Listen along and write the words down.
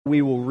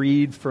We will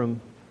read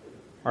from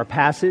our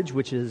passage,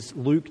 which is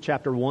Luke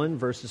chapter 1,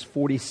 verses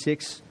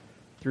 46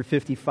 through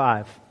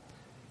 55.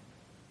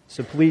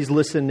 So please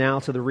listen now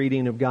to the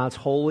reading of God's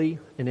holy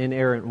and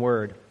inerrant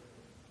word.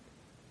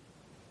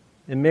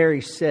 And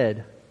Mary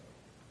said,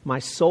 "My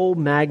soul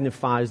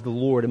magnifies the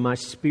Lord, and my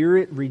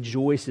spirit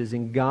rejoices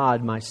in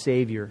God my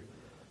Savior,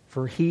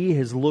 for He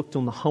has looked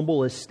on the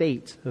humble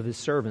estate of His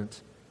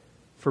servant.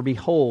 For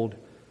behold,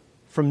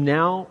 from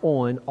now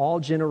on all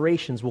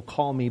generations will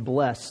call me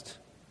blessed.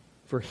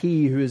 For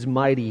He who is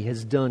mighty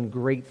has done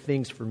great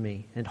things for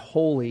me, and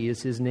holy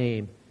is His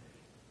name.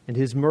 And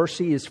His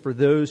mercy is for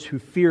those who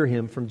fear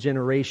Him from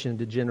generation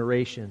to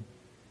generation.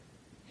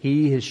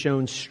 He has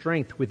shown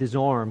strength with His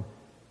arm.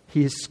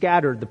 He has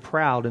scattered the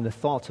proud in the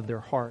thoughts of their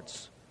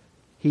hearts.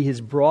 He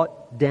has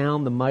brought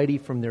down the mighty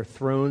from their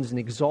thrones and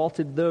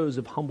exalted those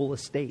of humble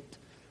estate.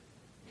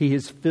 He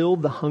has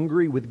filled the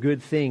hungry with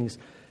good things,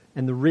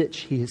 and the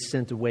rich He has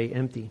sent away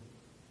empty.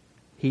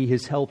 He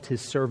has helped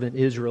His servant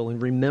Israel in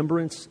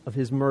remembrance of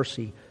His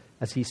mercy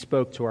as He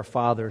spoke to our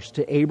fathers,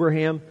 to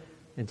Abraham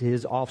and to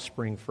his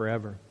offspring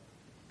forever."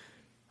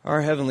 Our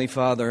Heavenly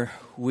Father,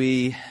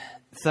 we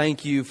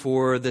thank You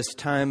for this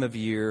time of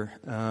year,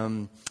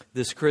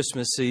 this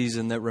Christmas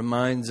season that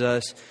reminds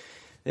us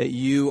that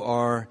You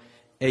are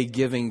a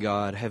giving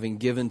God, having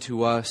given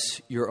to us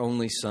Your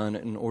only Son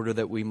in order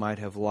that we might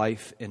have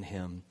life in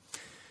Him.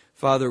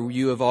 Father,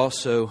 You have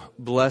also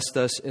blessed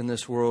us in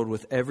this world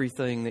with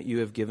everything that You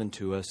have given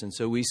to us. And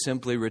so we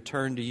simply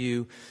return to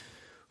You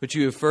what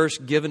You have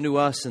first given to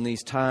us in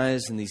these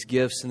tithes and these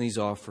gifts and these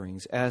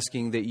offerings,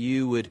 asking that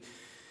You would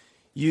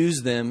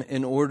use them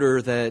in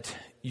order that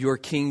Your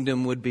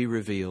kingdom would be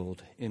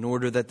revealed, in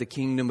order that the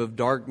kingdom of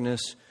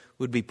darkness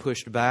would be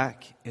pushed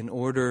back, in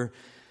order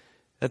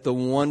that the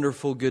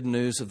wonderful good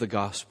news of the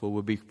gospel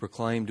would be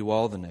proclaimed to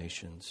all the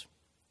nations.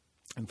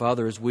 And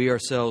Father, as we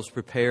ourselves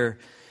prepare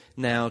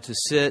now to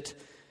sit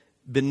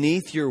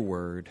beneath Your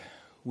word,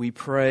 we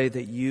pray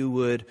that You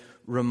would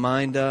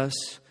remind us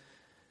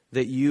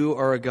that You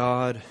are a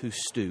God who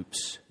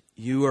stoops.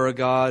 You are a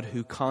God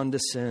who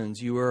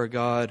condescends. You are a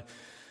God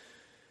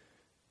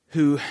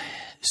who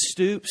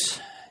stoops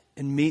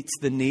and meets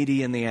the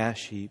needy in the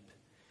ash heap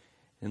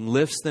and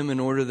lifts them in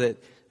order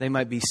that they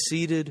might be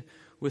seated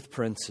with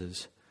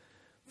princes.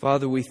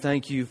 Father, we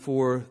thank You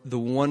for the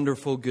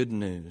wonderful good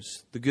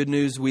news. The good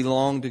news we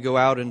long to go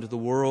out into the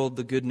world.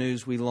 The good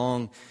news we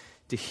long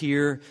to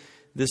hear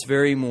this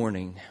very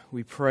morning.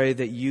 We pray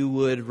that You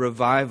would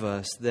revive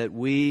us, that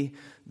we,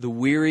 the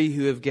weary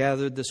who have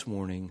gathered this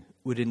morning,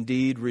 would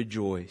indeed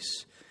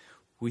rejoice.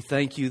 We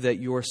thank You that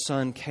Your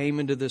Son came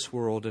into this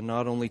world and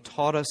not only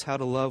taught us how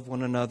to love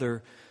one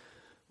another,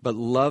 but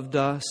loved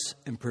us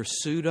and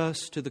pursued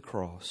us to the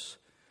cross,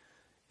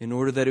 in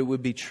order that it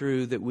would be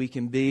true that we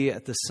can be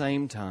at the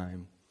same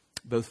time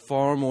both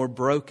far more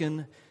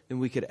broken than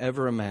we could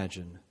ever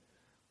imagine,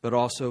 but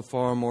also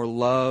far more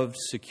loved,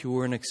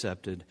 secure, and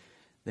accepted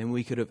than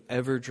we could have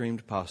ever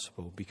dreamed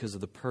possible because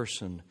of the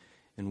person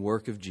and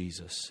work of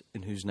Jesus,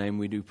 in whose name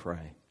we do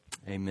pray.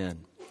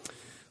 Amen.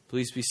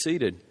 Please be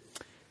seated.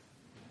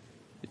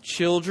 The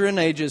children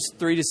ages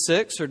 3 to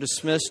 6 are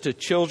dismissed to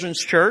Children's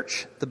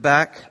Church, the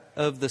back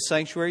of the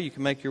sanctuary. You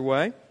can make your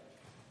way.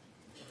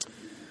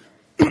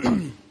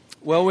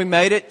 Well, we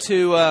made it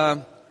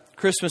to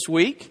Christmas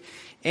week,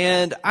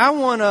 and I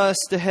want us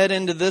to head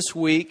into this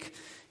week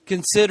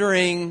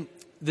considering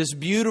this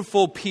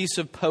beautiful piece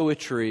of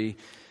poetry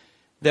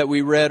that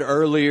we read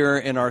earlier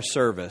in our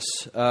service.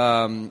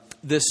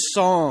 This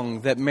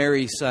song that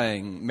Mary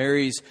sang,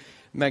 Mary's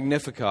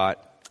Magnificat.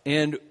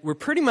 And we're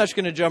pretty much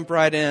going to jump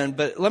right in,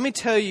 but let me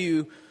tell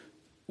you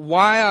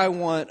why I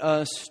want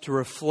us to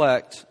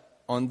reflect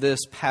on this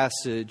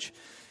passage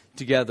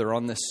together,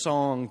 on this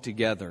song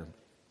together.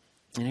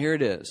 And here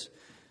it is.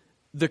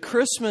 The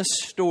Christmas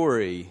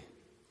story,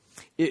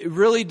 it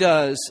really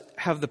does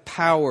have the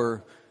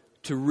power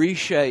to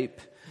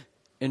reshape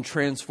and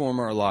transform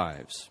our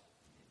lives.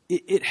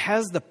 It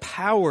has the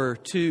power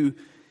to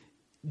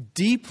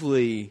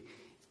deeply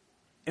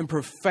and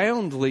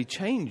profoundly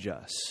change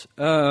us.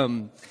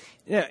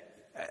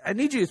 I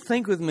need you to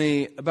think with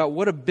me about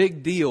what a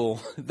big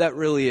deal that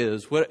really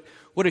is.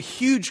 What a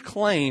huge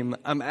claim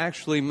I'm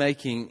actually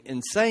making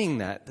in saying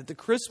that the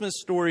Christmas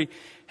story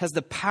has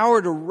the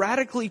power to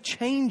radically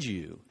change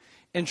you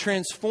and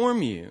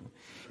transform you.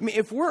 I mean,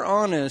 if we're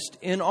honest,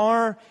 in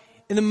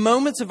the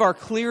moments of our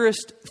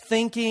clearest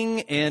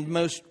thinking and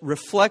most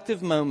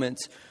reflective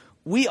moments,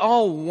 we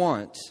all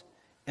want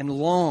and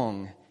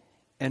long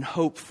and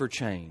hope for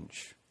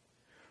change,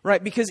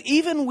 right? Because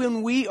even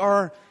when we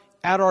are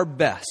at our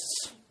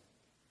best,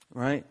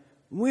 right?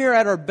 When we are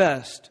at our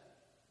best,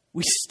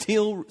 we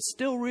still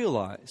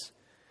realize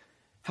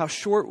how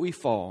short we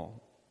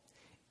fall.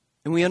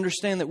 And we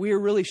understand that we are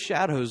really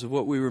shadows of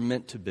what we were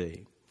meant to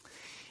be.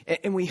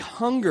 And we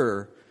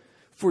hunger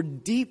for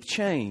deep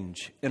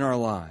change in our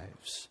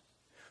lives.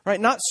 Right?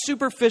 Not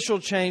superficial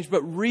change,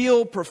 but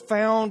real,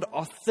 profound,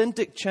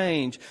 authentic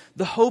change.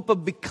 The hope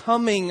of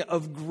becoming,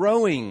 of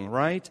growing,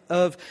 right?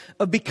 Of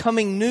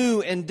becoming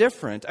new and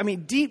different. I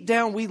mean, deep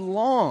down we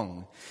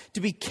long to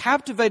be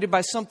captivated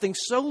by something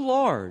so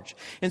large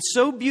and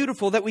so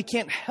beautiful that we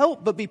can't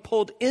help but be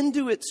pulled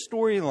into its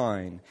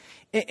storyline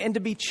and to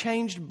be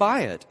changed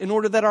by it in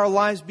order that our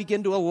lives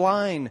begin to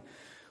align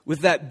with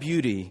that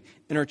beauty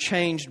and are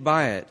changed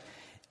by it.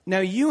 Now,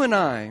 you and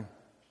I,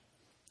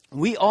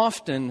 we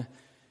often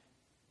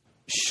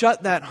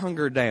shut that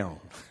hunger down.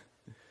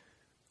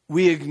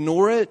 We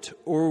ignore it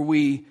or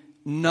we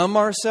numb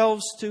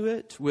ourselves to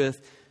it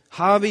with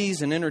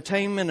hobbies and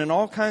entertainment and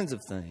all kinds of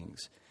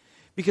things.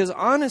 Because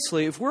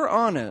honestly, if we're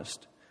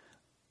honest,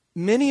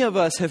 many of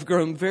us have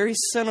grown very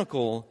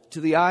cynical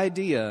to the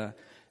idea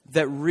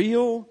that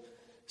real,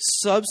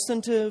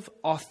 substantive,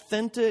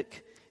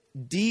 authentic,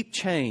 deep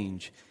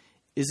change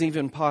is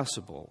even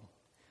possible.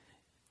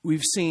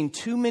 We've seen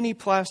too many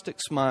plastic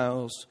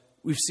smiles.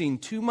 We've seen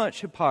too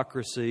much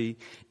hypocrisy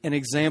and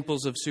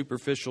examples of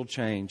superficial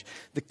change.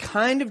 The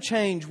kind of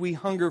change we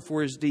hunger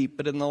for is deep,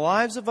 but in the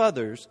lives of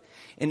others,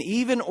 and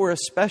even or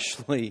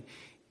especially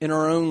in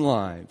our own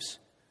lives,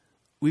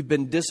 we've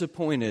been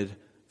disappointed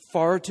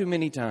far too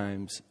many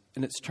times,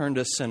 and it's turned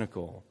us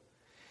cynical.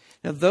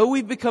 Now, though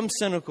we've become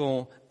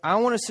cynical, I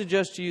want to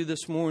suggest to you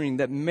this morning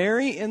that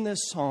Mary in this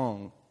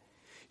song,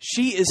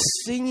 she is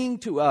singing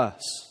to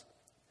us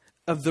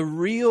of the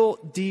real,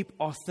 deep,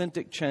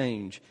 authentic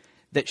change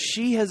that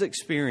she has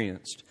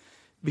experienced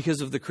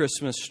because of the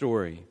Christmas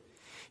story.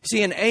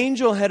 See, an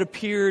angel had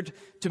appeared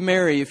to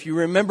Mary. If you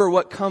remember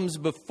what comes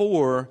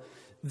before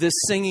the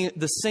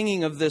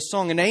singing of this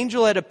song, an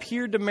angel had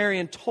appeared to Mary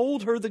and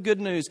told her the good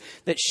news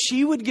that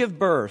she would give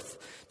birth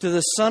to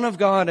the Son of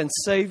God and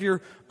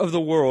Savior of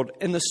the world.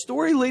 And the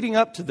story leading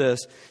up to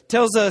this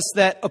tells us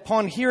that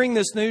upon hearing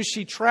this news,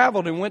 she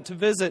traveled and went to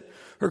visit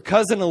her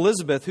cousin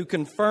Elizabeth, who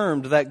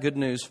confirmed that good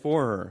news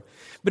for her.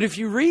 But if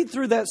you read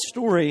through that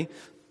story,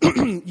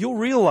 you'll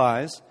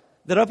realize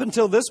that up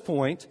until this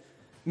point,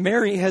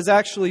 Mary has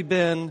actually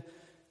been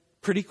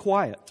pretty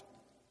quiet.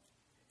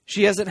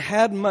 She hasn't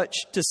had much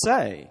to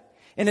say.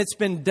 And it's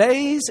been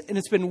days and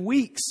it's been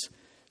weeks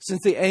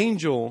since the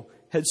angel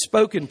had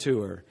spoken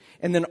to her.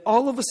 And then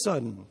all of a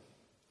sudden,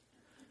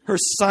 her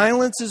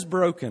silence is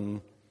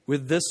broken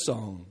with this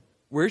song,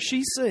 where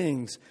she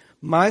sings,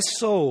 "My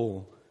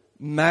soul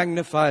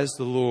magnifies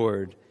the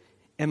Lord,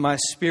 and my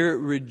spirit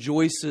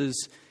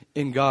rejoices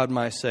in God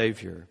my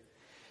Savior."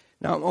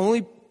 Now, I'm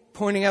only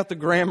pointing out the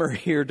grammar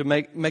here to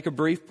make a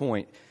brief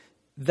point.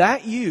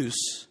 That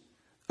use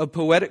of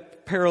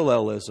poetic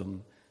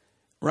parallelism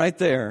right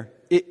there,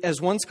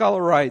 as one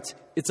scholar writes,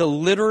 it's a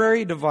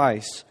literary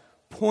device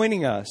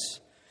pointing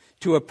us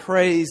to a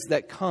praise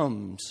that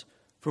comes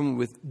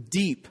from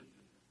deep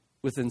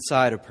within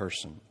inside a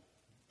person.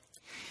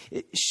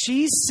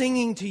 She's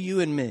singing to you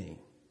and me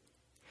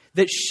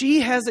that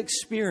she has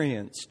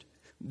experienced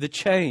the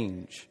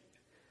change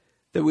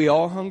that we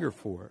all hunger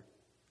for,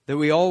 that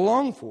we all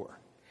long for.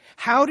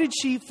 How did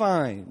she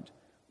find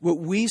what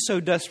we so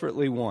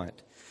desperately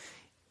want?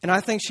 And I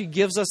think she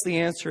gives us the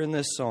answer in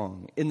this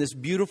song, in this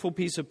beautiful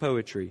piece of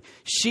poetry.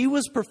 She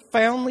was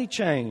profoundly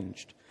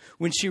changed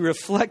when she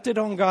reflected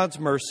on God's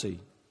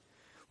mercy,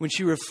 when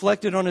she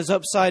reflected on His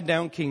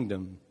upside-down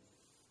kingdom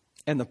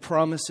and the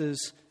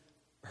promises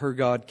her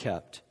God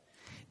kept.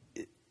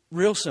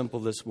 Real simple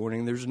this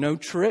morning. There's no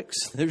tricks.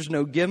 There's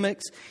no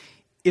gimmicks.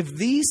 If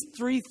these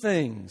three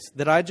things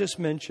that I just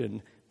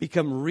mentioned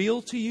become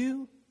real to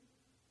you,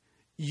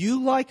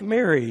 you, like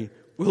Mary,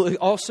 will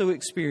also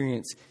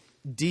experience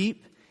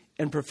deep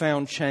and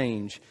profound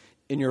change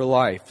in your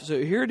life.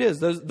 So here it is.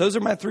 Those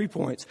are my 3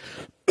 points.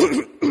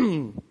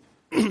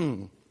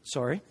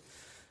 Sorry.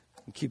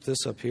 I'll keep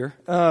this up here.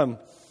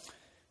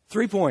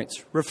 3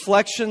 points.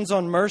 Reflections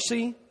on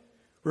mercy,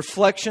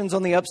 reflections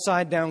on the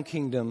upside-down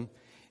kingdom,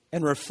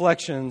 and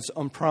reflections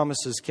on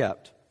promises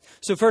kept.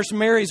 So first,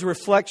 Mary's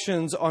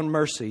reflections on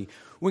mercy.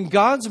 When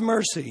God's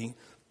mercy...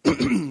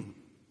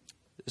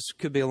 this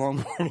could be a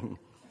long morning.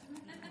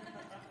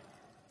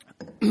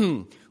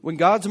 When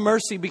God's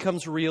mercy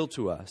becomes real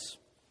to us,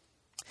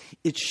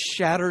 it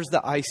shatters the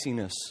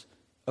iciness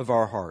of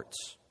our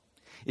hearts.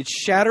 It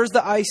shatters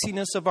the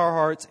iciness of our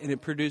hearts, and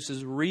it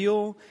produces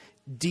real,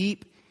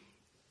 deep,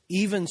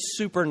 even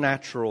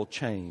supernatural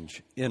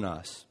change in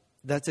us.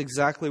 That's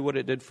exactly what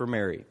it did for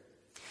Mary.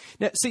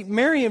 Now, see,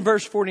 Mary in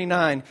verse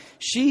 49,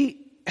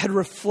 she had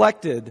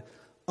reflected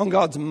on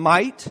God's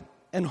might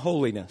and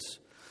holiness.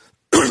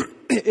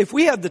 If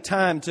we had the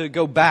time to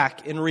go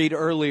back and read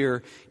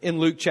earlier in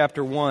Luke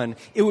chapter 1,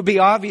 it would be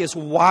obvious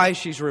why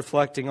she's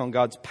reflecting on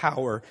God's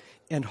power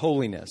and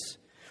holiness.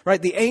 Right?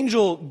 The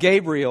angel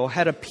Gabriel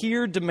had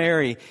appeared to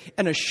Mary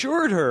and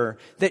assured her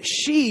that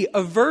she,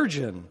 a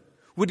virgin,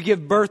 would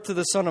give birth to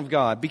the Son of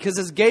God. Because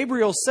as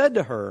Gabriel said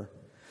to her,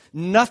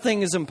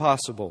 nothing is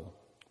impossible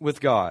with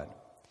God.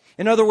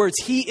 In other words,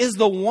 He is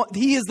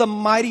the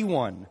mighty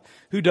one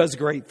who does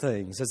great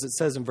things, as it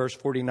says in verse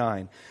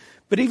 49.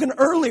 But even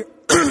earlier,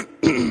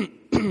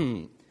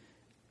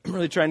 I'm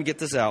really trying to get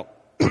this out.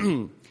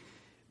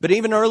 But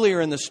even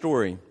earlier in the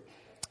story,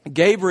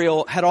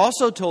 Gabriel had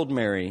also told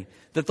Mary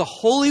that the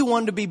Holy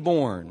One to be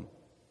born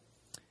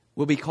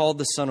will be called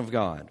the Son of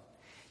God.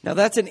 Now,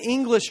 that's an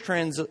English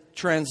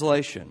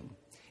translation,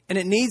 and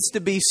it needs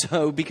to be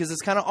so because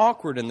it's kind of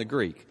awkward in the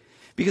Greek.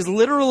 Because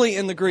literally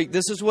in the Greek,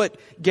 this is what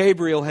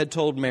Gabriel had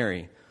told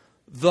Mary.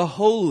 The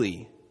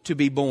Holy to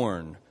be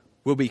born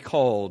will be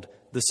called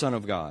the Son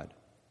of God.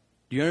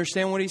 Do you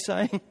understand what he's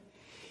saying?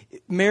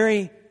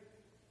 Mary,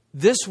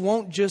 this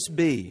won't just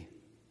be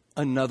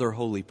another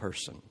holy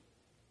person.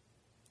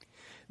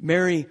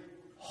 Mary,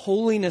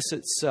 holiness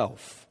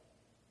itself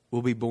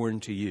will be born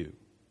to you.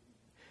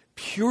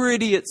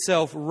 Purity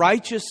itself,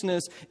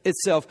 righteousness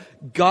itself,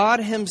 God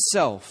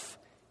Himself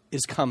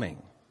is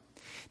coming.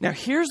 Now,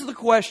 here's the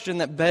question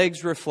that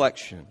begs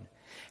reflection.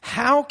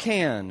 How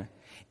can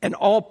an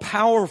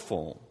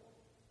all-powerful,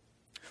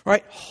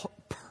 right,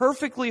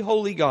 perfectly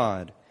holy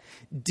God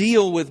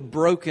deal with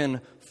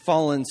broken,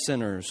 fallen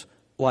sinners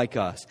like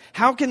us?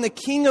 How can the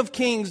King of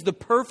Kings, the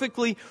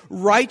perfectly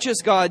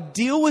righteous God,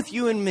 deal with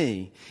you and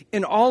me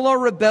in all our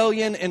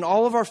rebellion, in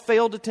all of our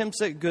failed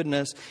attempts at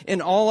goodness,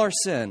 in all our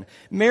sin?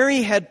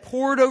 Mary had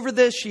pored over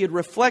this, she had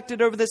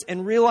reflected over this,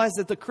 and realized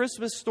that the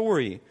Christmas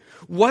story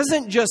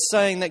wasn't just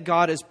saying that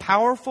God is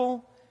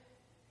powerful,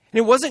 and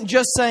it wasn't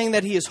just saying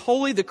that He is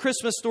holy. The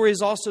Christmas story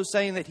is also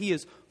saying that He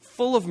is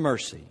full of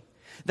mercy.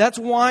 That's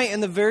why in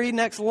the very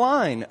next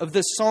line of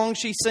this song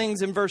she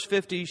sings in verse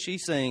 50, she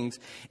sings,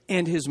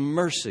 "And His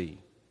mercy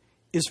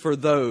is for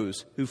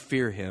those who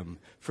fear Him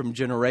from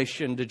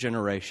generation to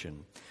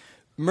generation."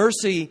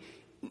 Mercy,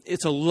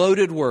 it's a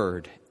loaded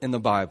word in the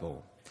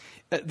Bible.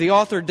 The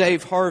author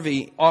Dave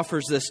Harvey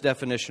offers this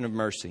definition of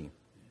mercy.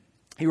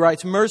 He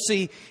writes,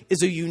 "Mercy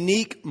is a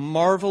unique,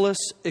 marvelous,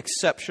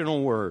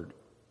 exceptional word.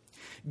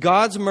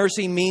 God's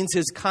mercy means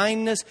His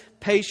kindness,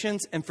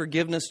 patience, and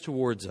forgiveness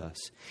towards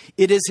us.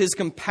 It is His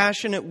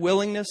compassionate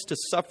willingness to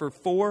suffer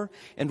for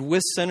and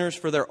with sinners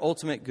for their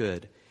ultimate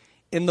good.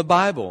 In the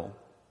Bible,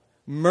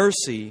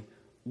 mercy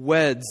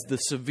weds the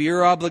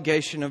severe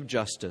obligation of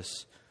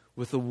justice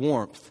with the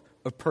warmth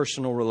of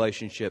personal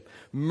relationship.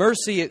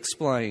 Mercy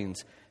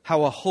explains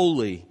how a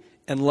holy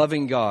and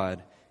loving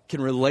God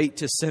can relate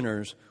to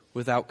sinners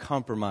without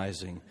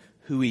compromising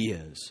who He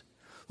is."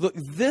 Look,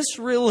 this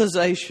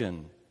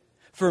realization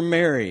for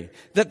Mary,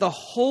 that the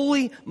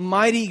holy,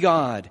 mighty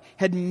God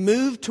had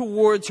moved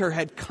towards her,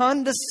 had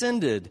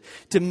condescended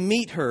to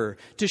meet her,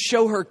 to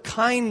show her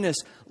kindness,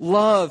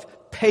 love,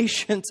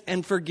 patience,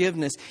 and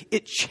forgiveness.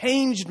 It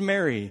changed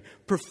Mary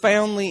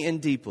profoundly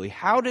and deeply.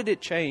 How did it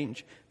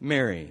change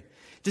Mary?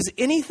 Does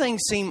anything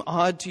seem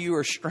odd to you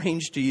or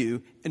strange to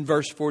you in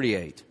verse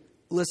 48?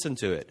 Listen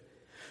to it.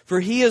 "For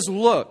He has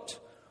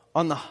looked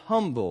on the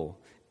humble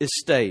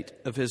estate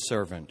of His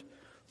servant.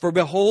 For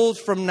behold,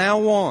 from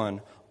now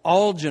on,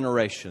 all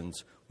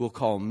generations will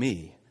call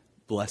me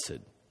blessed."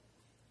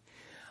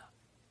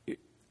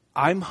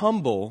 I'm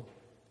humble,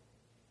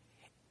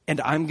 and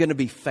I'm going to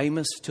be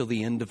famous till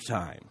the end of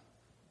time.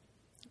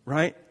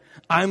 Right?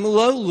 I'm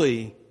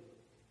lowly,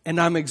 and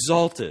I'm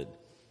exalted.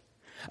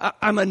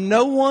 I'm a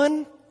no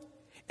one,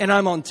 and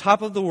I'm on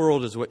top of the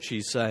world, is what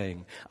she's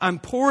saying. I'm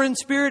poor in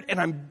spirit, and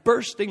I'm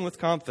bursting with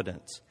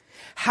confidence.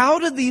 How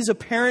do these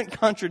apparent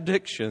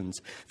contradictions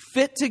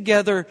fit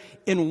together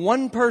in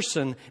one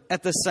person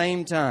at the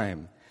same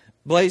time?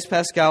 Blaise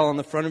Pascal on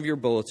the front of your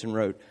bulletin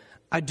wrote,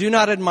 "I do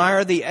not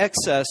admire the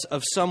excess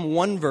of some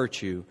one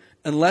virtue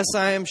unless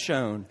I am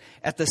shown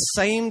at the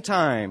same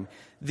time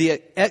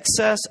the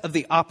excess of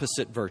the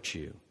opposite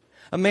virtue.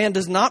 A man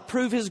does not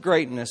prove his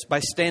greatness by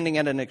standing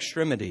at an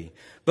extremity,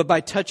 but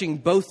by touching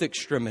both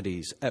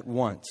extremities at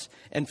once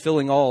and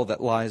filling all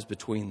that lies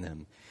between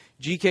them."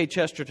 G.K.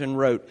 Chesterton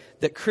wrote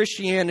that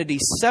Christianity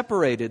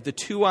separated the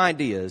two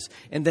ideas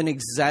and then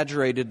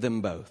exaggerated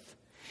them both.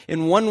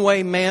 In one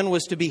way, man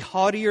was to be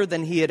haughtier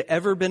than he had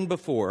ever been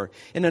before.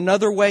 In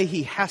another way,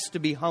 he has to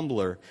be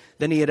humbler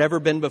than he had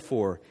ever been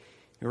before.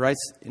 He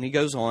writes, and he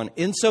goes on,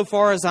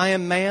 "Insofar as I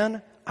am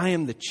man, I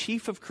am the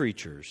chief of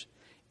creatures.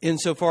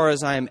 Insofar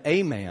as I am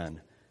a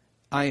man,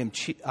 I am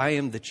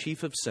the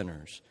chief of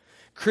sinners."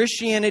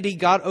 Christianity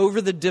got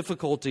over the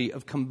difficulty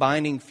of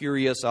combining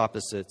furious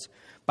opposites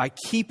by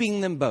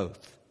keeping them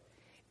both,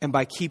 and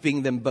by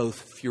keeping them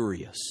both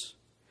furious.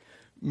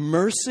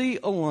 Mercy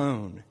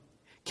alone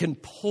can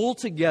pull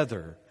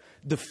together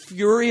the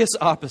furious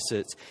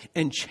opposites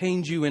and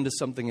change you into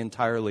something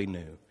entirely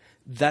new.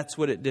 That's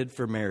what it did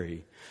for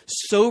Mary.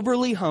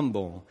 Soberly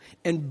humble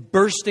and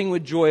bursting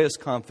with joyous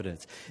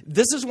confidence.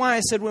 This is why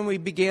I said when we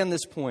began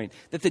this point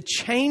that the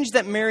change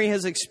that Mary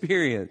has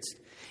experienced,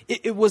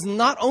 it was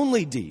not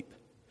only deep,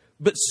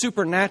 but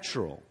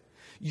supernatural.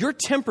 Your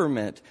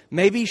temperament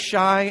may be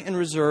shy and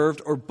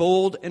reserved or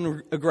bold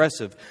and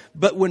aggressive,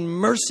 but when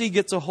mercy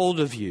gets a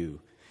hold of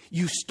you,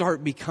 you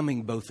start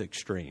becoming both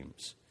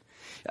extremes.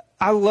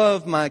 I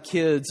love my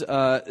kids.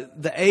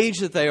 The age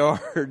that they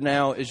are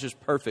now is just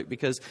perfect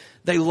because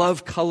they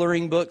love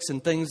coloring books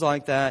and things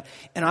like that.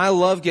 And I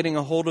love getting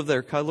a hold of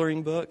their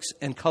coloring books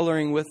and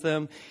coloring with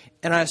them.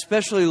 And I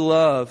especially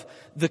love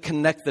the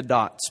connect the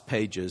dots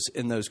pages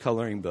in those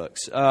coloring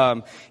books.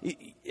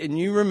 And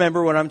you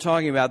remember what I'm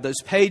talking about,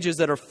 those pages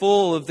that are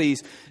full of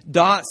these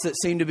dots that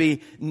seem to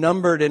be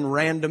numbered in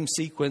random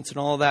sequence and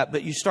all that.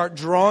 But you start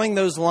drawing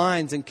those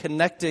lines and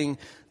connecting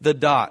the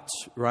dots,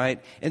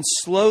 right? And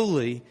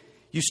slowly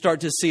you start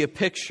to see a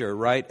picture,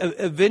 right?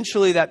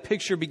 Eventually that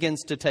picture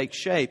begins to take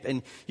shape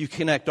and you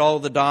connect all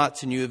the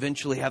dots and you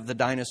eventually have the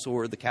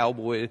dinosaur, the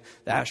cowboy,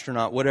 the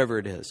astronaut, whatever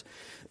it is.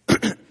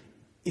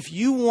 If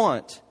you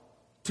want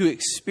to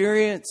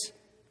experience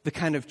the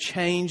kind of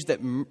change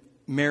that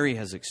Mary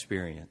has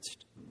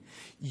experienced,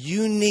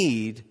 you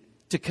need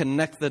to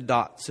connect the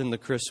dots in the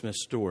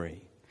Christmas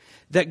story.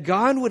 That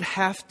God would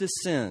have to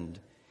send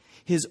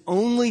His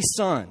only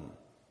Son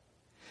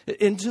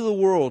into the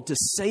world to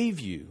save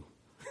you.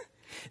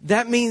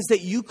 That means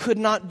that you could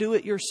not do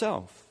it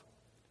yourself.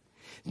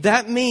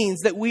 That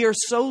means that we are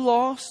so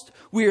lost,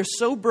 we are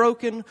so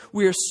broken,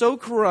 we are so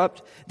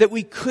corrupt that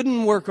we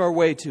couldn't work our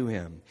way to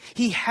Him.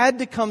 He had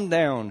to come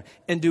down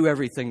and do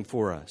everything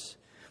for us.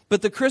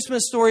 But the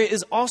Christmas story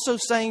is also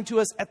saying to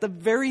us at the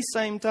very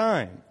same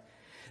time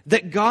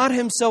that God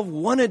Himself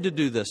wanted to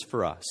do this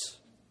for us.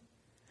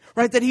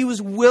 Right? That He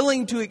was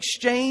willing to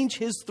exchange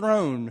His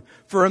throne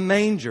for a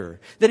manger.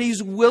 That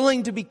He's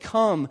willing to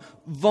become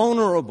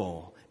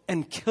vulnerable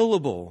and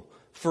killable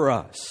for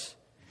us.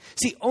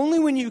 See, only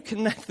when you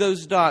connect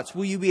those dots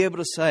will you be able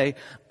to say,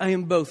 I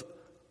am both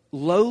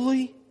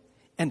lowly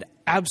and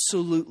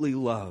absolutely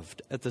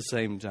loved at the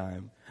same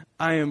time.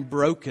 I am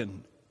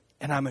broken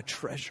and I'm a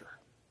treasure.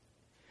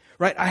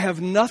 Right? I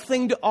have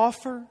nothing to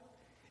offer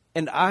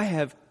and I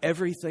have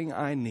everything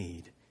I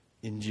need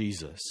in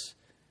Jesus.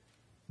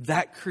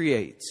 That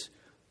creates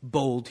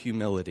bold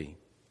humility.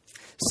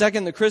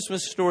 Second, the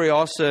Christmas story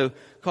also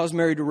caused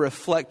Mary to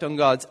reflect on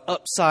God's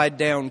upside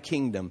down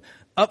kingdom.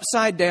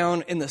 Upside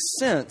down in the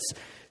sense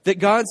that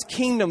God's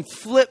kingdom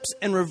flips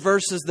and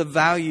reverses the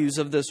values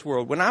of this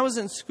world. When I was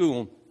in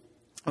school,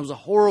 I was a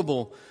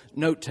horrible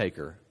note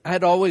taker. I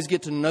had to always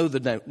get to know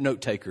the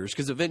note takers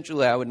because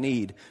eventually I would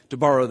need to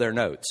borrow their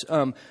notes.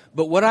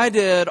 But what I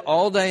did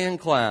all day in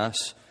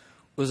class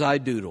was I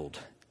doodled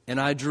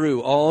and I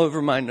drew all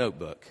over my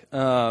notebook.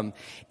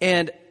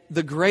 And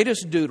the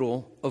greatest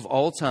doodle of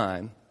all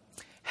time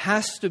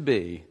has to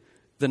be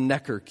the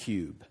Necker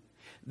cube.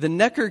 The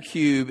Necker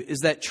cube is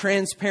that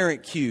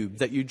transparent cube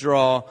that you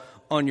draw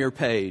on your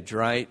page,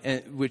 right?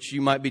 And, which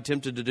you might be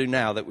tempted to do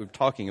now that we're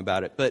talking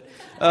about it. But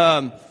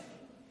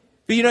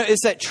you know,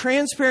 it's that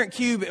transparent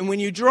cube, and when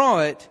you draw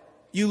it,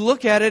 you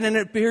look at it and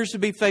it appears to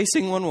be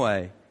facing one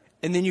way.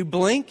 And then you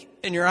blink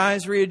and your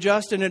eyes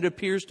readjust and it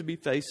appears to be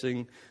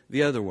facing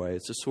the other way.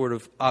 It's a sort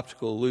of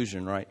optical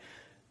illusion, right?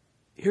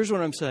 Here's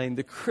what I'm saying.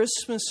 The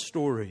Christmas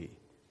story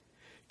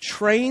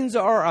trains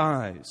our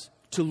eyes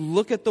to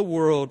look at the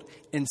world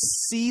and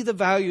see the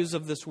values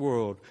of this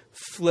world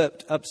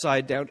flipped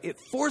upside down. It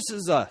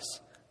forces us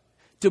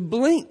to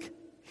blink.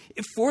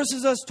 It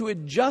forces us to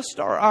adjust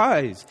our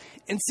eyes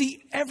and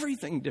see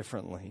everything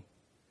differently.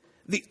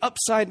 The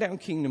upside down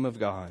kingdom of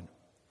God.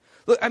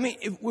 Look, I mean,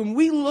 when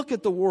we look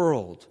at the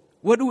world,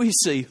 what do we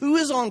see? Who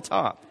is on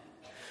top?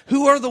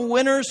 Who are the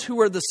winners?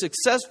 Who are the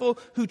successful?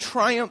 Who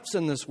triumphs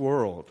in this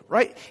world,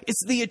 right?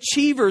 It's the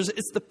achievers.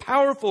 It's the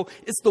powerful.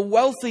 It's the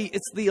wealthy.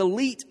 It's the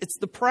elite. It's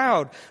the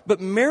proud. But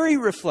Mary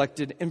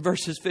reflected in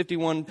verses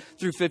 51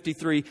 through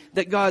 53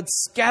 that God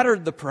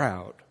scattered the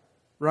proud,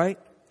 right?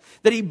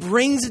 That He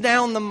brings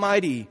down the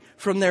mighty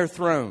from their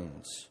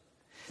thrones.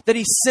 That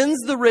He sends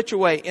the rich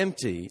away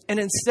empty. And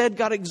instead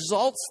God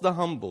exalts the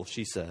humble,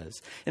 she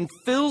says, and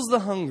fills the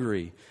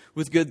hungry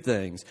with good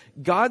things.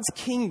 God's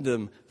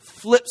kingdom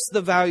flips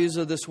the values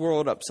of this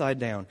world upside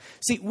down.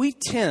 See, we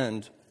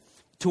tend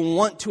to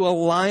want to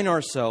align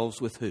ourselves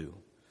with who?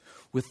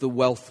 With the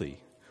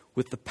wealthy,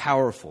 with the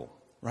powerful,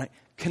 right?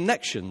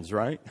 Connections,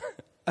 right?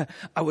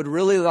 I would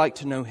really like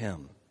to know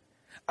him.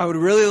 I would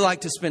really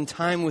like to spend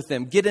time with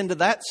them, get into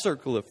that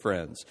circle of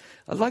friends.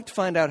 I'd like to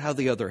find out how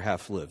the other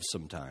half lives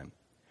sometime,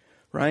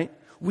 right?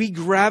 We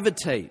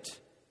gravitate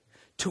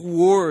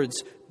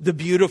towards the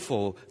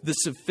beautiful, the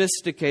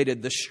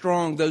sophisticated, the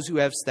strong, those who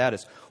have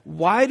status.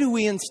 Why do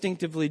we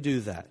instinctively do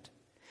that?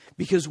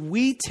 Because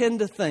we tend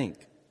to think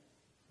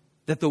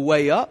that the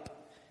way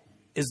up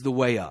is the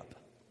way up.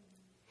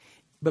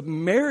 But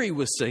Mary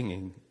was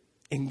singing,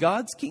 in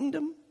God's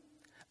kingdom,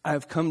 I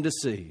have come to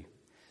see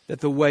that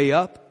the way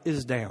up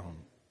is down.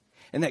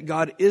 And that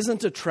God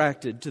isn't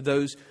attracted to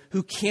those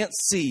who can't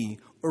see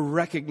or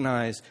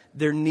recognize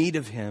their need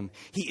of Him.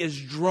 He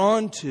is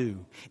drawn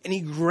to and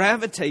He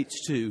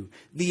gravitates to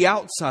the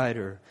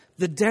outsider,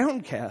 the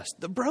downcast,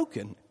 the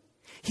broken.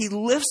 He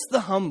lifts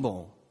the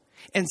humble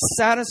and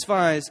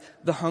satisfies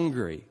the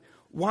hungry.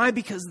 Why?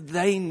 Because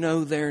they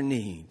know their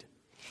need.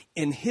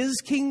 In His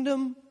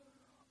kingdom,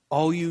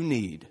 all you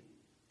need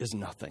is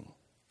nothing.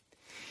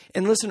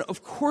 And listen,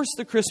 of course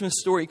the Christmas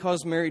story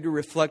caused Mary to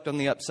reflect on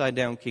the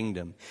upside-down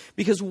kingdom,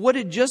 because what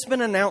had just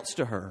been announced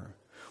to her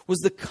was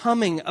the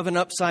coming of an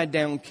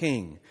upside-down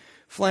king.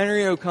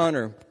 Flannery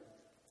O'Connor,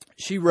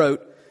 she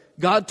wrote,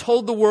 God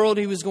told the world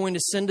he was going to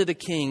send it a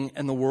king,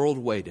 and the world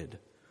waited.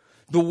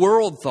 The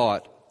world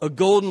thought, a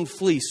golden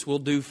fleece will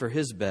do for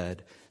his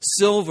bed,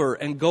 silver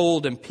and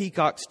gold and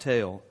peacock's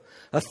tail.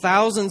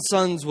 1,000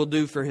 sons will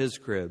do for his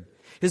crib.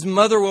 His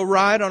mother will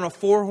ride on a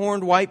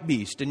 4-horned white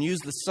beast and use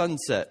the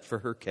sunset for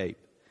her cape.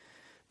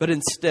 But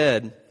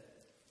instead,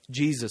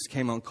 Jesus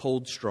came on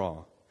cold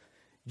straw.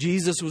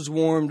 Jesus was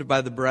warmed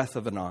by the breath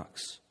of an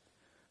ox.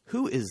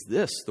 Who is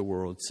this, the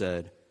world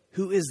said?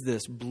 Who is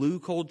this blue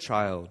cold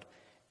child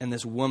and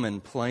this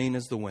woman plain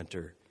as the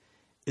winter?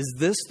 Is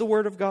this the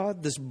word of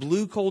God, this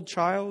blue cold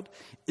child?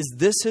 Is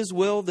this his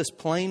will, this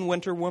plain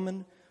winter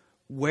woman?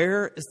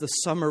 Where is the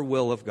summer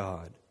will of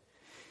God?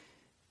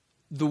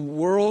 The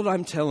world,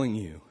 I'm telling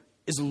you,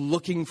 is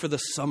looking for the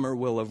summer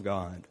will of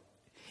God.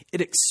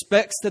 It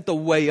expects that the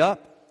way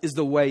up is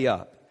the way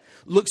up.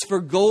 Looks for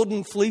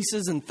golden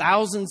fleeces and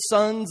 1,000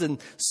 suns and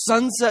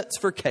sunsets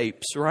for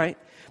capes, right?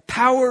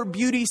 Power,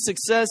 beauty,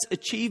 success,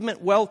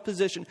 achievement, wealth,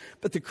 position.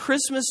 But the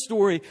Christmas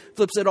story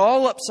flips it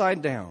all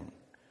upside down,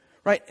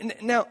 right? And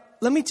now,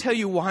 let me tell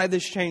you why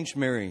this changed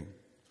Mary.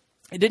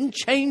 It didn't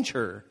change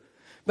her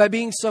by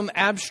being some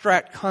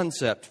abstract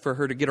concept for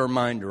her to get her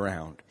mind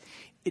around.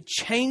 It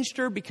changed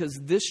her because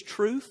this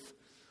truth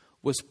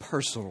was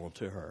personal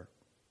to her.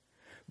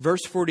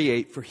 Verse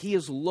 48, for he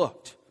has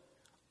looked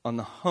on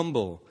the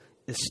humble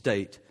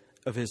estate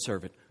of his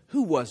servant.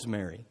 Who was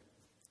Mary?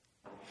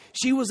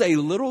 She was a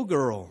little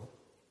girl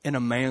in a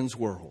man's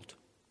world.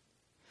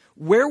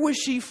 Where was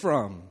she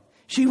from?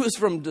 She was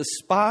from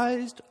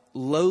despised,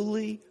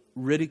 lowly,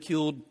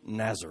 ridiculed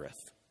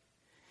Nazareth.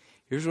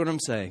 Here's what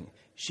I'm saying.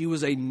 She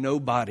was a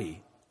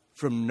nobody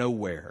from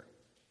nowhere.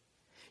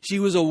 She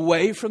was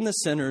away from the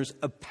centers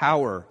of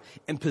power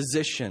and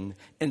position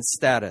and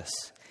status.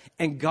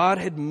 And God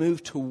had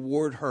moved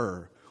toward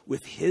her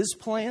with his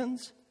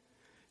plans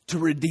to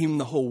redeem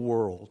the whole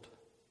world.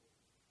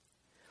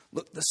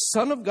 Look, the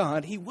Son of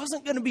God, he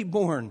wasn't going to be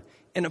born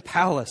in a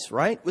palace,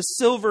 right? With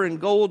silver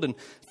and gold and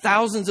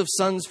thousands of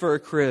sons for a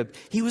crib.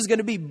 He was going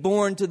to be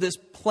born to this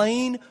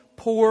plain,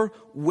 poor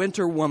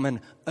winter woman,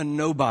 a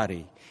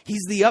nobody.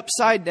 He's the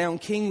upside down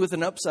king with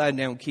an upside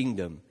down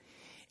kingdom.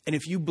 And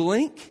if you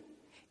blink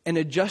and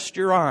adjust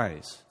your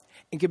eyes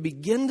and can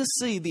begin to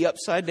see the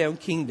upside down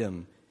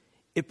kingdom,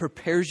 it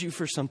prepares you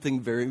for something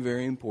very,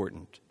 very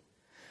important.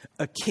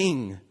 A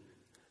king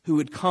who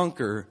would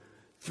conquer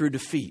through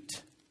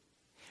defeat.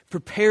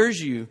 Prepares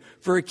you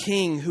for a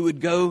king who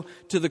would go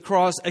to the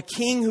cross, a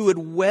king who would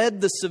wed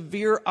the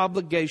severe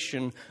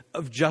obligation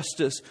of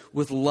justice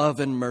with love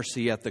and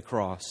mercy at the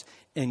cross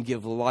and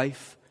give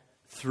life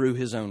through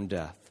his own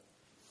death.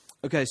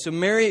 Okay, so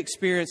Mary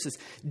experienced this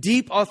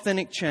deep,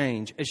 authentic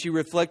change as she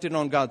reflected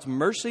on God's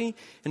mercy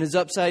and his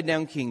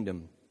upside-down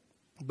kingdom.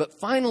 But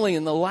finally,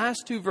 in the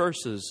last 2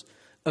 verses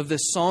of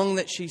this song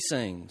that she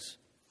sings,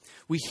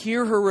 we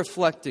hear her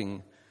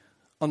reflecting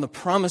on the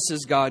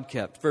promises God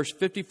kept. Verse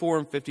 54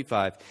 and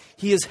 55.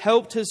 He has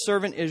helped his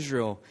servant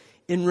Israel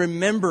in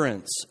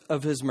remembrance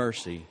of his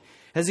mercy,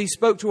 as he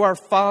spoke to our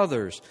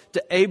fathers,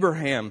 to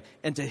Abraham,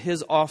 and to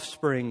his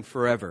offspring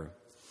forever.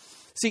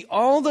 See,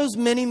 all those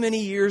many,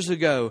 many years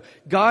ago,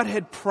 God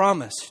had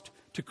promised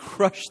to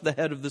crush the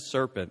head of the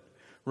serpent,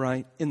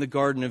 right, in the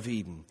Garden of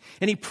Eden.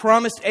 And he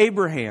promised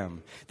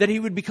Abraham that he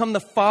would become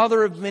the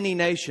father of many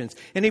nations.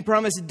 And he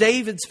promised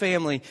David's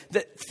family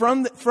that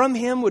from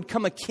him would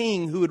come a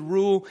king who would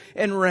rule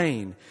and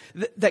reign.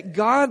 That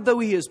God, though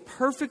he is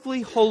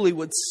perfectly holy,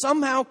 would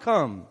somehow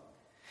come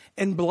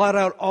and blot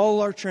out all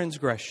our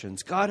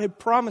transgressions. God had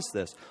promised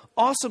this.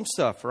 Awesome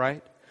stuff,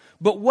 right?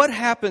 But what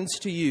happens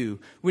to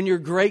you when your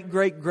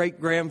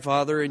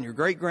great-great-great-grandfather and your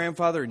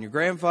great-grandfather and your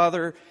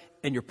grandfather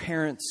and your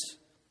parents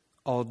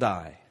all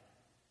die?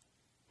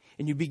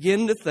 And you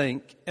begin to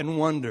think and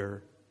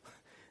wonder,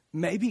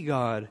 maybe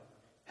God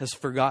has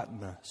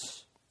forgotten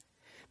us.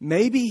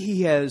 Maybe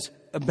he has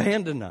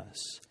abandoned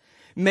us.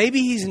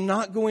 Maybe he's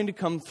not going to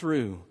come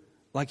through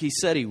like he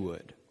said he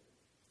would.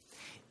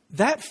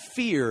 That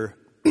fear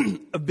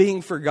of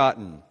being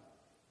forgotten,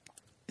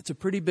 it's a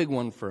pretty big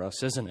one for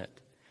us, isn't it?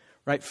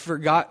 Right?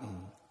 Forgotten,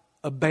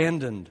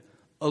 abandoned,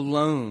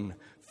 alone,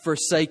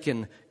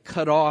 forsaken,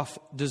 cut off,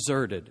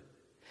 deserted.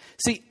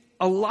 See,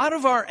 a lot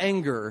of our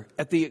anger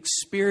at the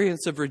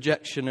experience of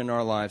rejection in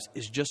our lives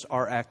is just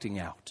our acting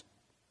out.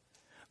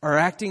 Our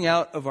acting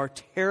out of our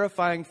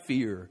terrifying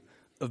fear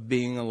of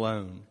being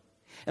alone.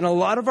 And a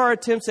lot of our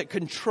attempts at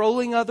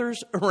controlling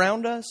others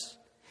around us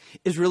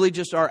is really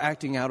just our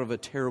acting out of a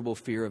terrible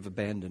fear of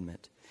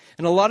abandonment.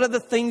 And a lot of the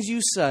things you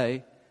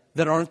say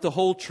that aren't the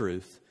whole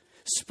truth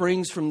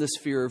springs from this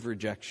fear of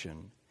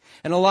rejection.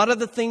 And a lot of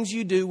the things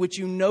you do which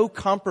you know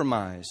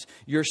compromise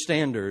your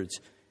standards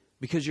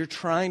because you're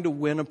trying to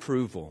win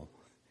approval,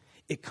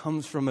 it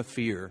comes from a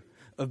fear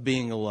of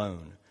being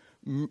alone.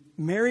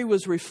 Mary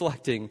was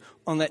reflecting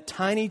on that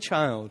tiny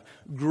child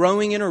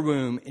growing in her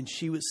womb, and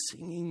she was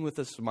singing with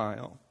a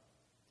smile.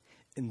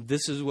 And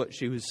this is what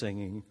she was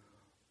singing.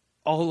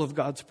 All of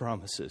God's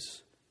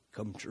promises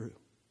come true.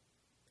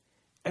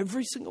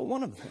 Every single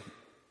one of them.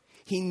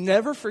 He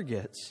never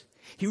forgets.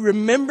 He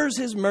remembers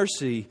His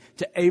mercy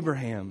to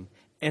Abraham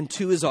and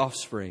to his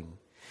offspring.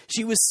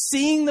 She was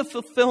seeing the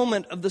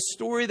fulfillment of the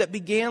story that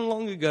began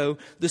long ago,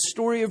 the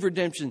story of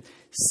redemption.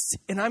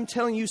 And I'm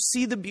telling you,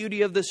 see the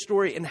beauty of this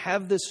story and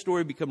have this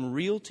story become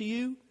real to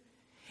you.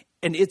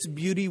 And its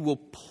beauty will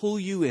pull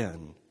you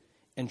in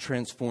and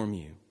transform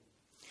you.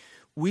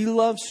 We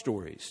love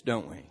stories,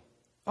 don't we?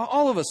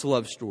 All of us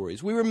love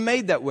stories. We were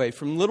made that way,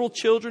 from little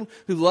children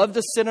who love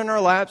to sit in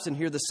our laps and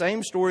hear the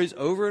same stories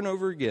over and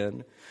over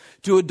again,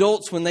 to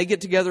adults when they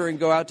get together and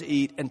go out to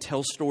eat and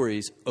tell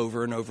stories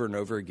over and over and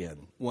over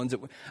again. Ones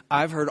that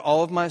I've heard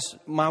all of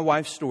my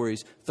wife's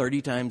stories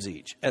 30 times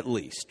each, at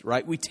least,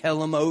 right? We tell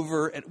them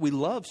over, and we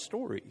love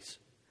stories.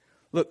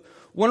 Look,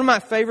 one of my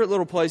favorite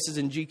little places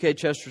in G.K.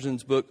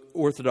 Chesterton's book,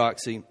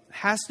 Orthodoxy,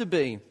 has to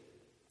be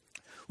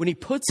when he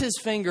puts his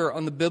finger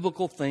on the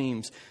biblical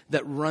themes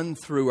that run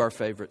through our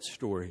favorite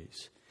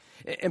stories.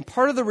 And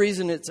part of the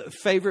reason it's a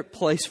favorite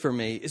place for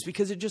me is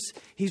because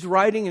he's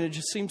writing and it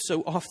just seems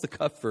so off the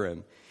cuff for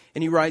him.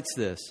 And he writes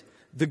this: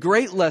 the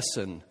great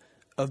lesson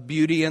of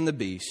Beauty and the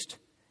Beast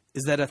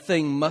is that a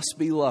thing must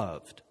be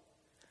loved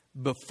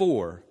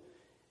before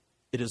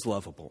it is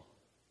lovable.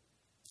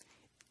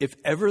 If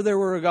ever there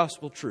were a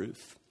gospel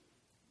truth,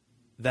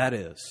 that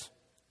is.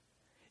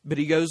 But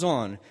he goes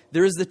on,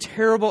 there is the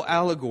terrible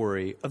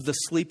allegory of the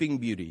Sleeping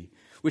Beauty,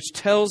 which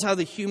tells how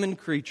the human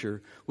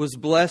creature was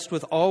blessed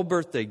with all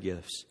birthday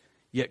gifts,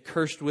 yet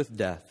cursed with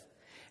death,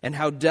 and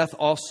how death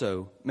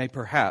also may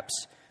perhaps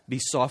be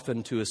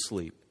softened to a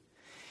sleep.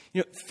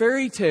 You know,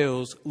 fairy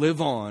tales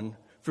live on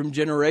from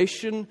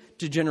generation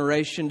to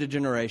generation to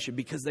generation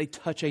because they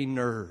touch a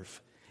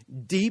nerve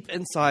deep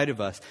inside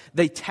of us.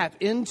 They tap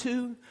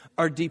into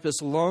our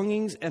deepest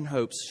longings and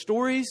hopes.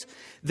 Stories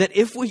that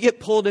if we get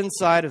pulled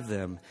inside of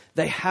them,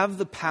 they have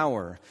the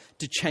power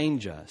to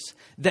change us.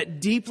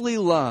 That deeply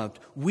loved,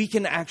 we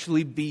can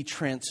actually be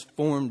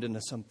transformed into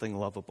something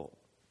lovable.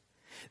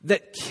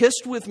 That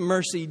kissed with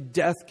mercy,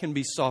 death can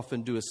be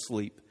softened to a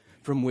sleep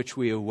from which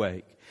we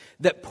awake.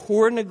 That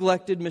poor,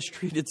 neglected,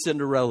 mistreated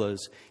Cinderellas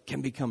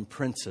can become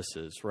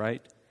princesses,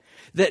 right?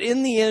 That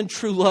in the end,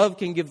 true love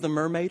can give the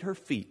mermaid her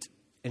feet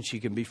and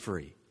she can be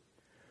free.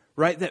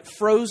 Right? That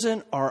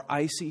frozen or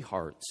icy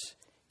hearts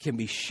can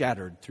be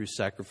shattered through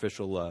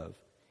sacrificial love.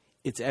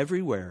 It's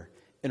everywhere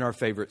in our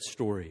favorite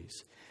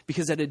stories.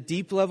 Because at a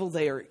deep level,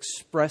 they are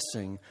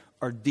expressing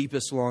our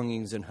deepest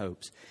longings and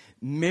hopes.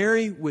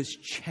 Mary was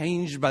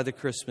changed by the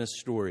Christmas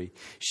story.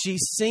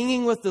 She's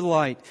singing with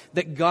delight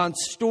that God's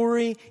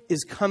story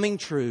is coming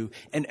true,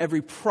 and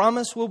every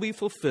promise will be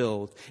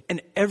fulfilled,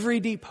 and every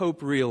deep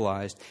hope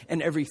realized,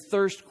 and every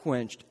thirst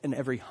quenched, and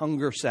every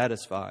hunger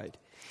satisfied.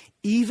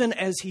 Even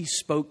as He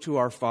spoke to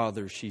our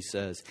fathers, she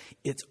says,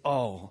 it's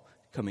all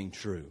coming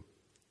true.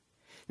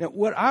 Now,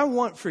 what I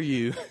want for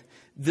you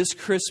this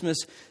Christmas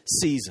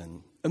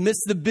season,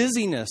 amidst the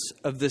busyness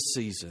of this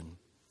season,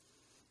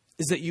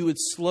 is that you would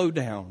slow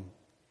down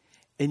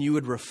and you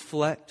would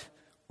reflect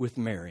with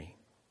Mary.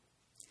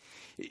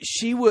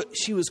 She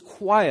was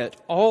quiet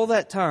all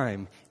that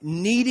time,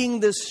 kneading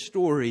this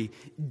story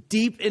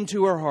deep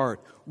into her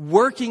heart,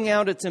 working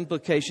out its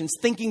implications,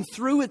 thinking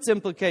through its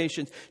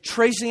implications,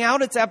 tracing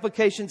out its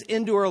applications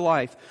into her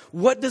life.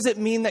 What does it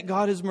mean that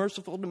God is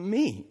merciful to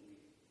me?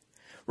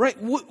 Right?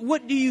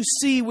 What do you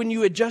see when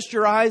you adjust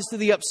your eyes to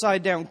the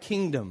upside down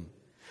kingdom?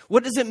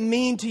 What does it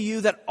mean to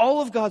you that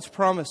all of God's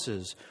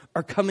promises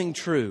are coming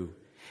true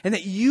and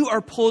that you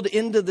are pulled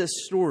into this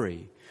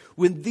story?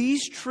 When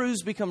these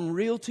truths become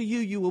real to you,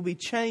 you will be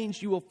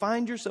changed. You will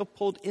find yourself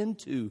pulled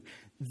into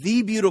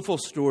the beautiful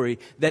story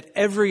that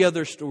every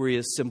other story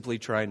is simply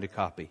trying to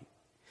copy.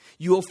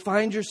 You will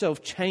find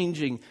yourself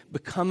changing,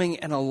 becoming,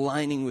 and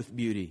aligning with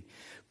beauty.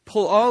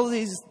 Pull all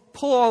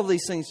of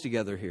these things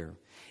together here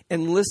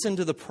and listen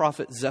to the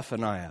prophet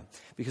Zephaniah,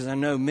 because I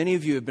know many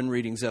of you have been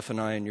reading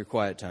Zephaniah in your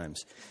quiet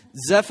times.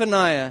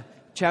 Zephaniah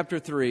chapter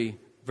 3,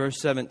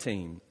 verse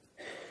 17.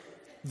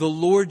 The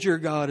Lord your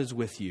God is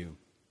with you.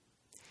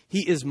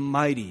 He is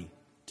mighty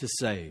to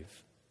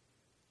save.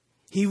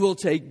 He will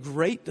take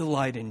great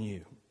delight in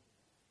you.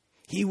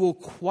 He will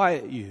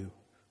quiet you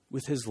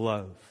with His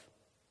love.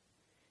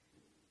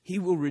 He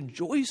will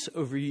rejoice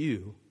over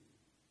you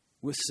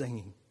with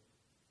singing.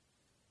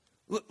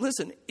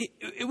 Listen,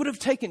 it would have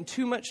taken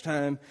too much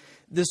time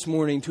this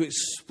morning to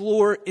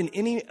explore in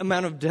any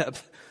amount of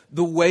depth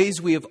the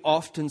ways we have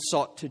often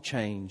sought to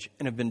change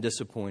and have been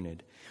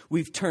disappointed.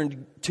 We've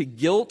turned to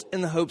guilt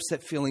in the hopes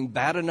that feeling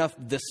bad enough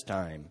this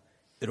time,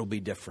 it'll be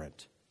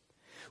different.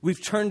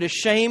 We've turned to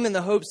shame in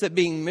the hopes that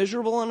being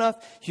miserable enough,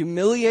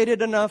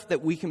 humiliated enough,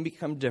 that we can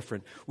become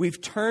different.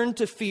 We've turned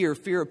to fear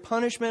of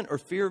punishment or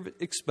fear of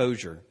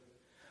exposure,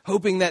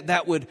 hoping that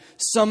that would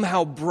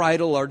somehow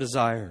bridle our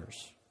desires.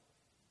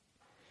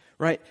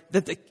 Right?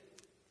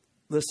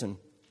 Listen,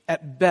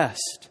 at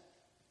best,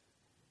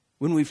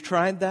 When we've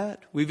tried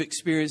that, we've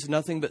experienced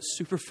nothing but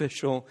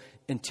superficial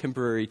and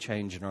temporary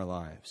change in our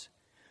lives.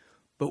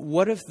 But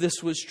what if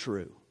this was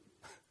true?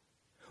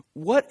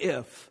 What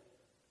if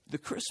the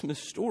Christmas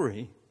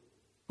story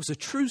was a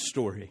true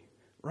story,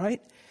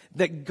 right?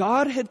 That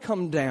God had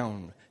come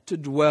down to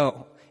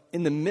dwell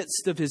in the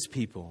midst of His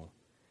people,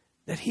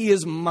 that He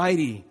is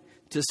mighty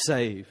to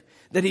save,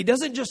 that He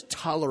doesn't just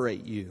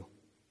tolerate you,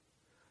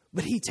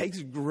 but He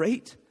takes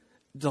great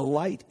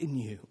delight in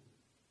you,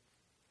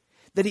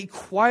 that He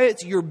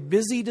quiets your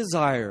busy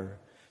desire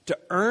to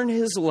earn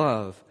His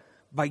love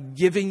by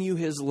giving you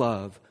His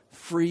love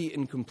free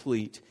and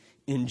complete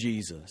in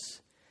Jesus,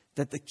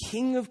 that the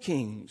King of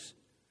Kings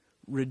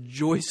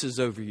rejoices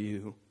over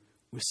you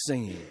with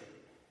singing.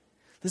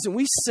 Listen,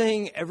 we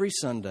sing every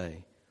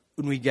Sunday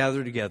when we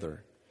gather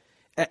together.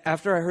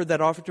 After I heard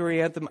that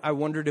offertory anthem, I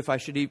wondered if I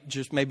should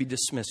just maybe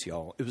dismiss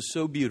y'all. It was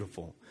so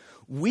beautiful.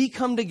 We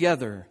come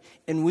together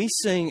and we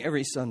sing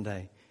every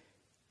Sunday.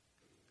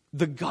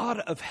 The God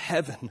of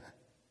heaven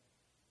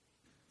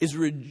is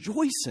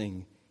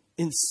rejoicing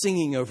in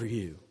singing over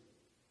you.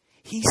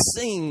 He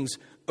sings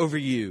over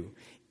you.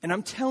 And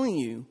I'm telling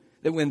you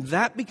that when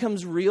that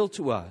becomes real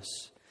to us,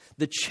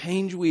 the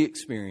change we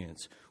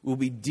experience will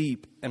be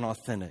deep and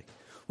authentic.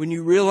 When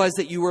you realize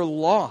that you were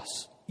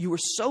lost, you were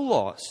so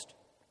lost,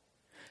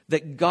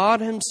 that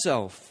God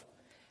Himself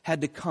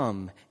had to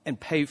come and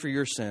pay for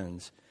your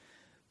sins.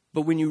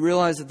 But when you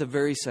realize at the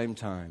very same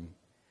time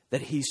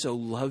that He so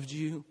loved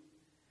you,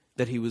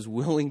 that He was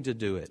willing to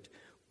do it,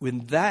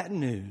 when that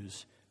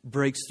news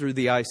breaks through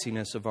the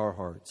iciness of our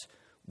hearts,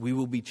 we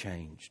will be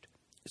changed.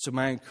 So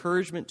my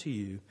encouragement to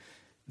you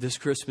this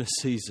Christmas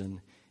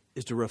season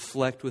is to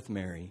reflect with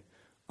Mary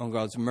on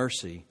God's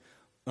mercy,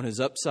 on His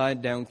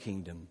upside down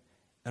kingdom,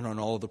 and on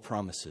all the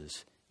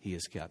promises He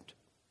has kept.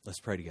 Let's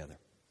pray together.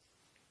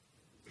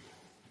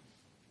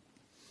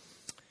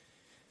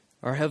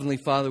 Our Heavenly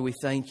Father, we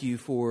thank You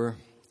for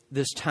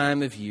this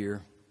time of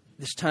year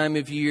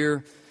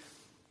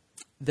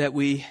that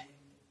we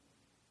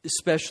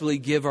especially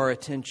give our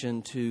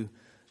attention to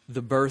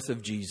the birth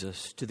of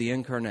Jesus, to the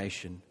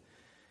incarnation,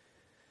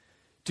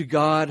 to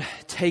God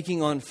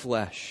taking on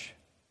flesh,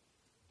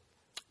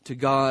 to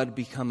God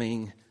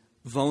becoming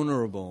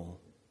vulnerable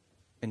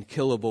and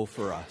killable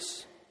for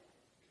us.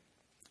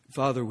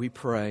 Father, we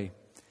pray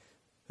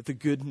that the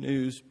good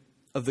news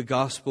of the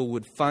gospel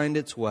would find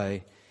its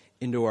way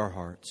into our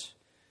hearts.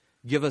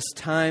 Give us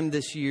time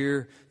this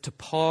year to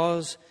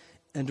pause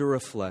and to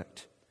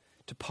reflect.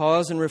 To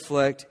pause and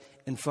reflect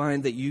and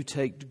find that You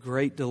take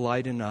great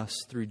delight in us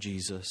through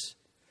Jesus.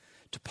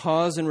 To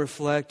pause and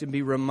reflect and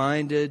be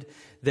reminded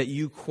that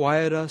You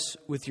quiet us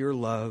with Your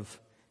love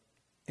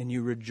and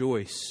You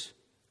rejoice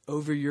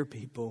over Your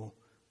people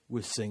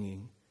with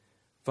singing.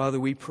 Father,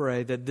 we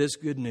pray that this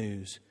good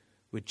news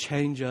would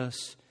change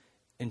us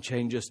and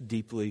change us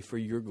deeply for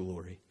Your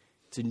glory.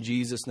 It's in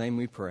Jesus' name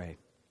we pray.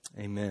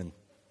 Amen.